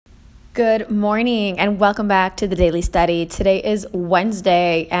Good morning and welcome back to the Daily Study. Today is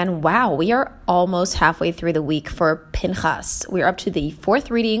Wednesday and wow, we are almost halfway through the week for Pinchas. We're up to the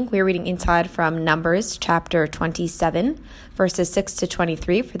fourth reading. We're reading inside from Numbers chapter 27, verses 6 to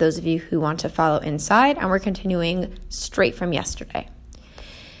 23 for those of you who want to follow inside, and we're continuing straight from yesterday.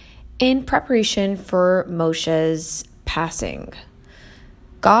 In preparation for Moshe's passing,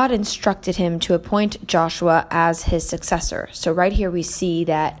 God instructed him to appoint Joshua as his successor. So right here we see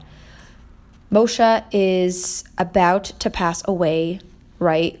that Moshe is about to pass away,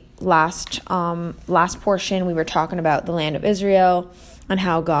 right? Last portion, we were talking about the land of Israel and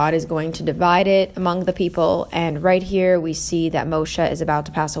how God is going to divide it among the people. And right here, we see that Moshe is about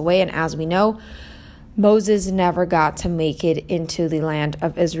to pass away. And as we know, Moses never got to make it into the land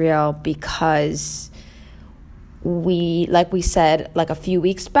of Israel because like we said, like a few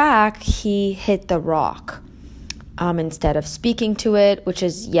weeks back, he hit the rock. Instead of speaking to it, which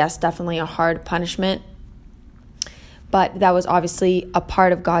is, yes, definitely a hard punishment. But that was obviously a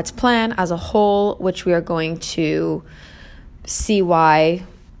part of God's plan as a whole, which we are going to see why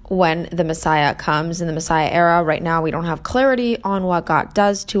when the Messiah comes in the Messiah era. Right now, we don't have clarity on what God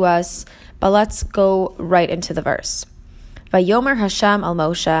does to us, but let's go right into the verse. Vayomer Hashem al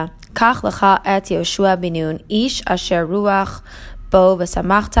Moshe, Kach lecha et Yoshua bin Nun, ish asher ruach bo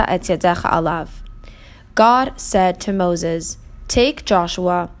v'samachta et yadecha alav. God said to Moses, "Take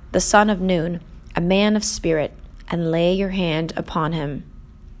Joshua, the son of Nun, a man of spirit, and lay your hand upon him."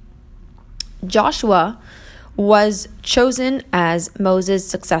 Joshua was chosen as Moses'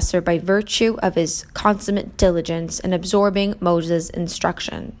 successor by virtue of his consummate diligence in absorbing Moses'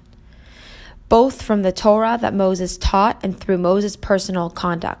 instruction, both from the Torah that Moses taught and through Moses' personal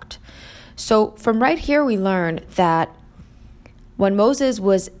conduct. So from right here we learn that when Moses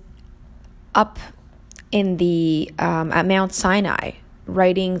was up in the at Mount Sinai,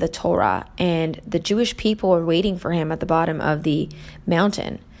 writing the Torah, and the Jewish people were waiting for him at the bottom of the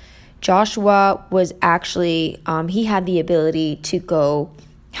mountain, Joshua was actually, he had the ability to go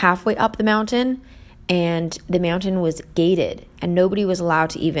halfway up the mountain, and the mountain was gated, and nobody was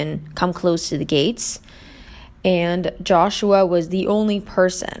allowed to even come close to the gates. And Joshua was the only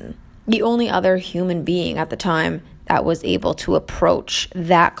person, the only other human being at the time that was able to approach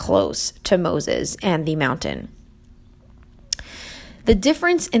that close to Moses and the mountain. The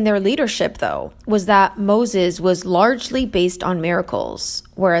difference in their leadership, though, was that Moses was largely based on miracles,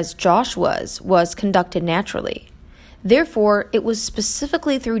 whereas Joshua's was conducted naturally. Therefore, it was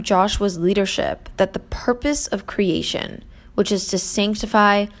specifically through Joshua's leadership that the purpose of creation, which is to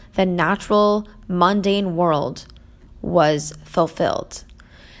sanctify the natural, mundane world, was fulfilled.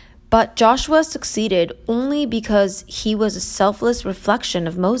 But Joshua succeeded only because he was a selfless reflection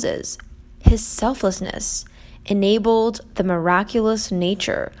of Moses. His selflessness enabled the miraculous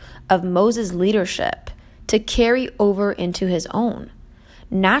nature of Moses' leadership to carry over into his own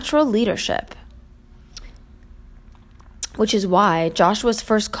natural leadership, which is why Joshua's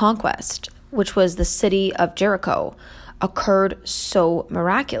first conquest, which was the city of Jericho, occurred so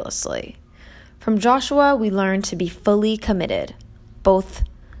miraculously. From Joshua, we learn to be fully committed, both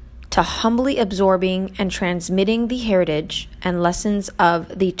to humbly absorbing and transmitting the heritage and lessons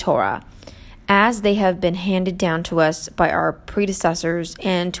of the Torah as they have been handed down to us by our predecessors,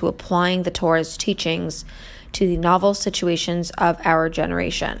 and to applying the Torah's teachings to the novel situations of our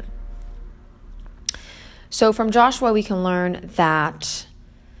generation. So from Joshua, we can learn that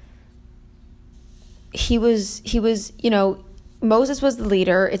he was, Moses was the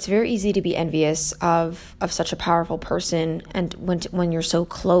leader. It's very easy to be envious of such a powerful person, and when you're so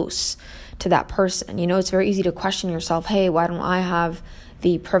close to that person, it's very easy to question yourself, hey, why don't I have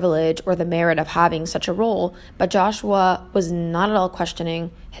the privilege or the merit of having such a role? But Joshua was not at all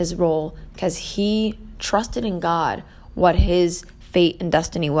questioning his role because he trusted in God what his fate and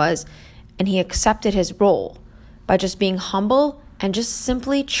destiny was, and he accepted his role by just being humble and just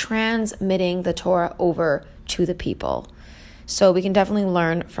simply transmitting the Torah over to the people. So we can definitely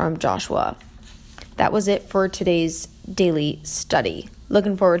learn from Joshua. That was it for today's daily study.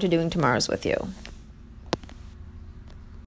 Looking forward to doing tomorrow's with you.